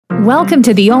Welcome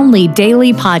to the only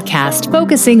daily podcast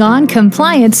focusing on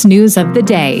compliance news of the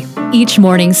day. Each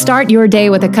morning, start your day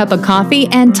with a cup of coffee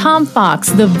and Tom Fox,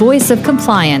 the voice of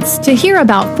compliance, to hear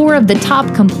about 4 of the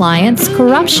top compliance,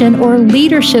 corruption, or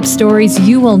leadership stories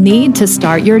you will need to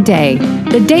start your day.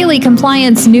 The Daily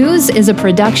Compliance News is a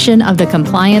production of the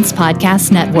Compliance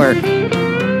Podcast Network.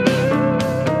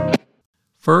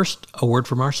 First, a word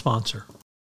from our sponsor.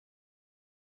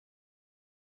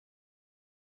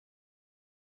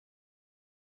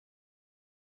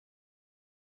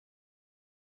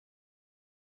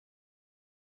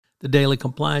 The Daily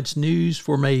Compliance News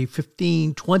for May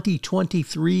 15,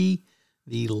 2023,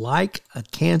 the Like a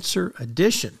Cancer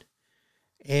edition.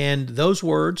 And those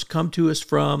words come to us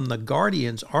from The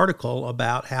Guardian's article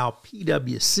about how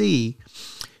PwC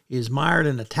is mired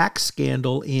in a tax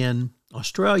scandal in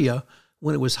Australia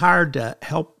when it was hired to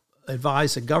help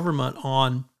advise the government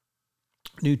on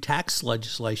new tax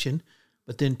legislation,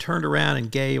 but then turned around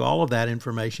and gave all of that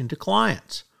information to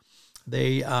clients.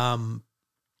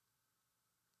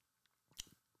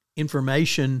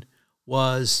 Information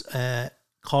was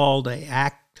called an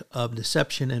act of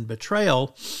deception and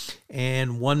betrayal,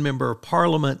 and one member of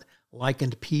parliament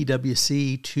likened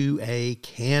PwC to a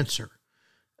cancer.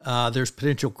 There's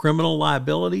potential criminal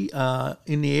liability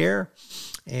in the air,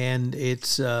 and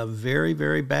it's very,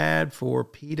 very bad for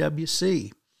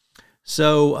PwC.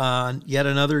 So yet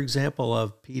another example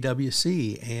of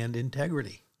PwC and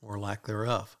integrity, or lack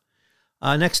thereof.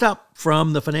 Next up,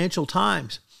 from the Financial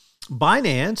Times,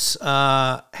 Binance,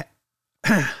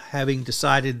 having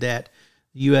decided that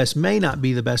the U.S. may not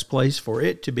be the best place for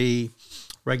it to be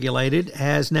regulated,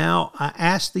 has now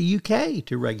asked the U.K.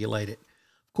 to regulate it.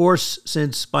 Of course,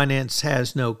 since Binance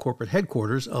has no corporate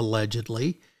headquarters,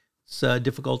 allegedly, it's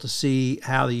difficult to see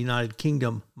how the United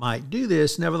Kingdom might do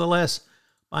this. Nevertheless,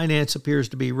 Binance appears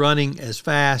to be running as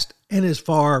fast and as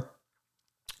far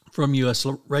from U.S.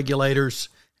 regulators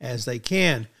as they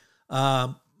can.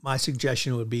 My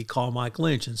suggestion would be call Mike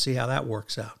Lynch and see how that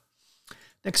works out.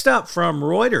 Next up, from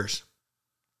Reuters,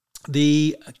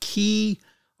 the key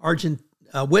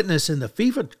witness in the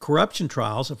FIFA corruption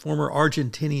trials, a former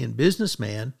Argentinian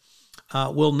businessman,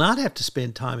 will not have to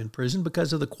spend time in prison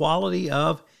because of the quality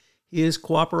of his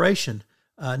cooperation.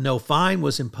 No fine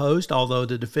was imposed, although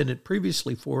the defendant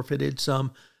previously forfeited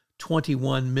some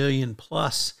 $21 million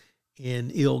plus in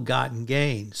ill-gotten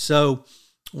gains. So,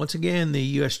 once again, the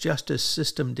U.S. justice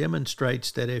system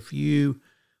demonstrates that if you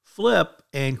flip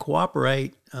and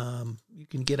cooperate, you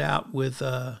can get out with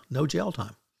no jail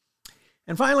time.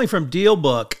 And finally, from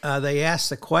DealBook, they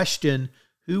asked the question,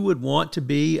 who would want to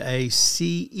be a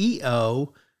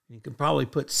CEO? You can probably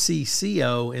put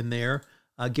CCO in there,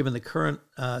 given the current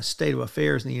state of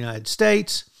affairs in the United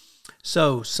States.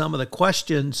 So some of the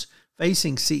questions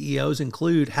facing CEOs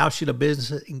include, how should a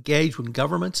business engage with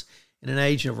governments in an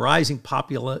age of rising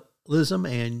populism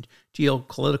and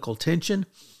geopolitical tension?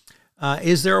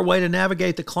 Is there a way to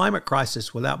navigate the climate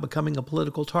crisis without becoming a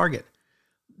political target?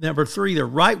 Number 3, the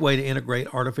right way to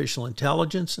integrate artificial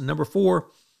intelligence. And number 4,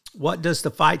 what does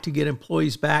the fight to get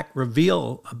employees back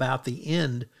reveal about the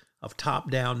end of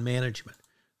top-down management?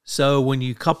 So when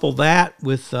you couple that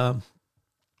with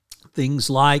things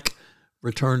like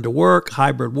return to work,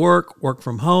 hybrid work, work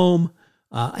from home,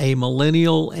 a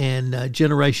millennial and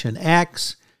Generation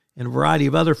X, and a variety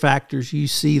of other factors, you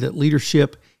see that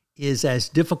leadership is as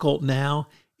difficult now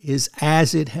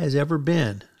as it has ever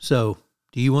been. So,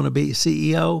 do you want to be a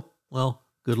CEO? Well,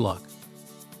 good luck.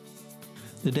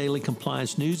 The Daily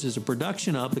Compliance News is a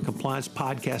production of the Compliance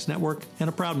Podcast Network and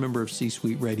a proud member of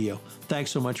C-Suite Radio.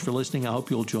 Thanks so much for listening. I hope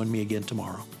you'll join me again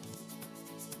tomorrow.